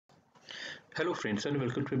Hello friends and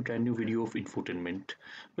welcome to a brand new video of infotainment.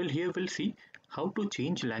 Well, here we'll see how to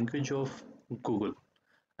change language of Google.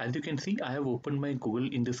 As you can see, I have opened my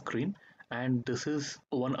Google in the screen and this is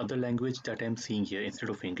one other language that I'm seeing here instead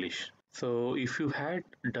of English. So if you had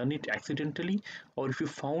done it accidentally or if you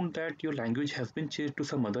found that your language has been changed to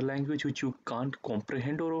some other language which you can't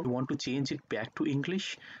comprehend or you want to change it back to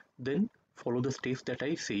English, then follow the steps that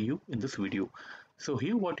I say you in this video. So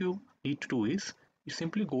here what you need to do is you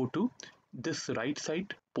simply go to this right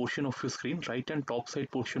side portion of your screen, right and top side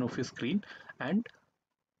portion of your screen, and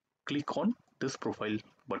click on this profile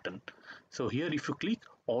button. So here if you click,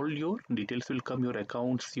 all your details will come, your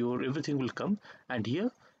accounts, your everything will come, and here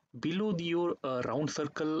below your round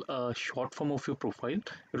circle short form of your profile,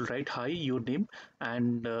 you'll write hi, your name,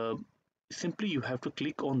 and simply you have to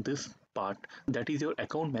click on this part, that is your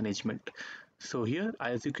account management. So here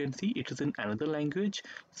as you can see it is in another language,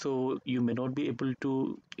 so you may not be able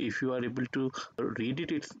to, if you are able to read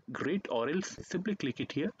it, it's great, or else simply click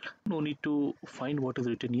it here. No need to find what is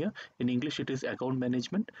written here. In English it is account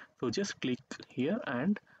management, so just click here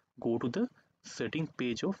and go to the setting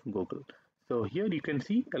page of Google. So here you can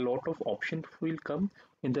see a lot of options will come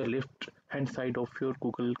in the left hand side of your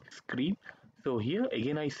Google screen. So here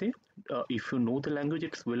again I say, if you know the language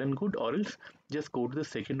it's well and good, or else just go to the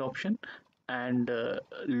second option and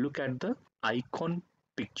look at the icon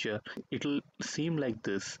picture. It'll seem like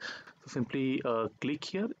this. So simply click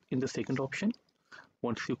here in the second option.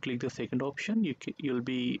 Once you click the second option, you'll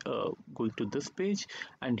be going to this page,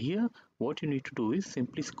 and here what you need to do is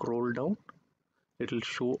simply scroll down. It'll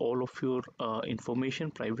show all of your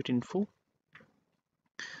information, private info,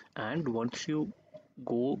 and once you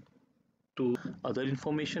go to other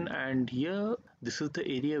information, and here this is the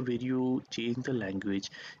area where you change the language.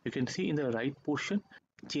 You can see in the right portion,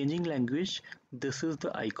 changing language, this is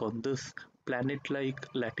the icon. This planet like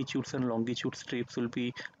latitudes and longitude strips will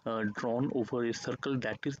be drawn over a circle.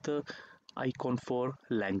 That is the icon for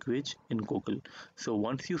language in Google. So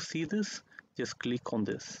once you see this, just click on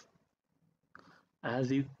this.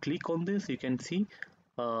 As you click on this, you can see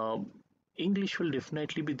uh, English will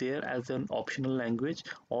definitely be there as an optional language,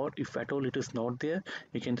 or if at all it is not there,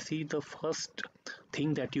 you can see the first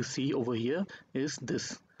thing that you see over here is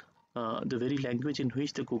this, the very language in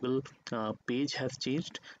which the Google page has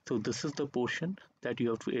changed. So this is the portion that you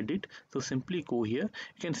have to edit. So simply go here.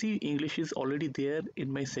 You can see English is already there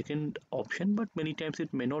in my second option, but many times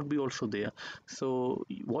it may not be also there. So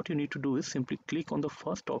what you need to do is simply click on the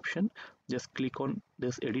first option, just click on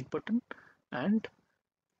this edit button and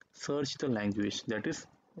search the language. That is,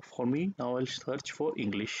 for me now I'll search for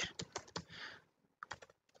English.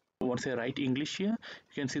 Once I write English here,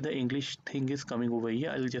 you can see the English thing is coming over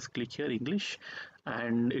here. I'll just click here English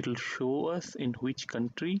and it'll show us in which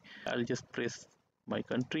country. I'll just press my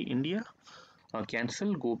country, India,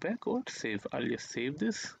 cancel, go back, or save. I'll just save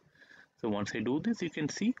this. So once I do this, you can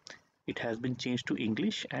see it has been changed to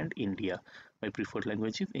English and India. My preferred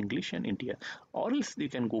language is English and India, or else you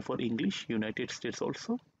can go for English, United States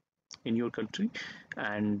also in your country,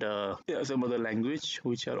 and there are some other language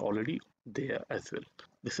which are already there as well.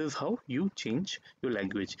 This is how you change your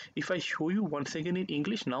language. If I show you once again in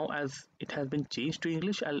English, now as it has been changed to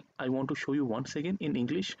English, I want to show you once again in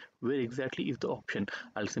English where exactly is the option.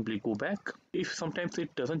 I'll simply go back. If sometimes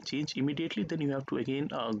it doesn't change immediately, then you have to again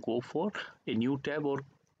go for a new tab, or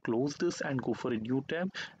close this and go for a new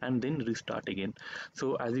tab and then restart again.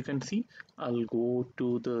 So as you can see, I'll go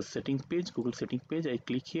to the settings page, Google settings page. I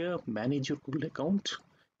click here, manage your Google account.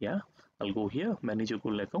 Yeah, I'll go here, manage your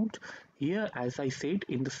Google account. Here, as I said,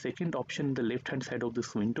 in the second option in the left hand side of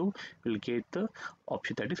this window, you'll get the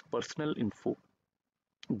option that is personal info.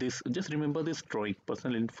 This, just remember this drawing,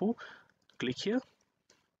 personal info. Click here,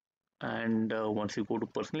 and once you go to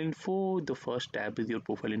personal info, the first tab is your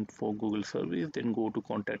profile info, Google service, then go to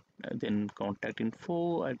contact, then contact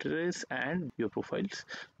info, address, and your profiles,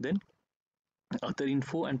 then other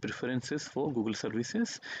info and preferences for Google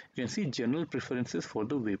services. You can see general preferences for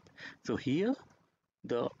the web. So here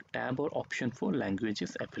the tab or option for language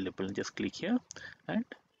is available. Just click here and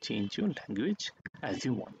change your language as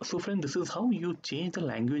you want. So friend, this is how you change the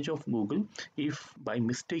language of Google. If by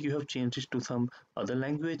mistake you have changed it to some other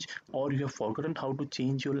language, or you have forgotten how to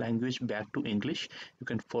change your language back to English, you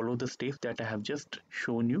can follow the steps that I have just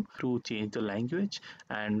shown you to change the language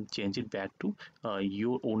and change it back to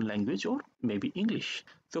your own language, or maybe English.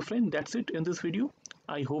 So friend, that's it in this video.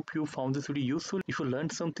 I hope you found this video useful. If you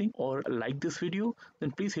learned something or like this video,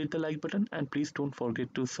 then please hit the like button, and please don't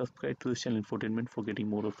forget to subscribe to this channel Infotainment for getting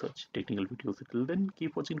more of such technical videos. Till then,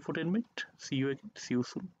 keep watching Infotainment. See you again. See you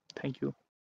soon. Thank you.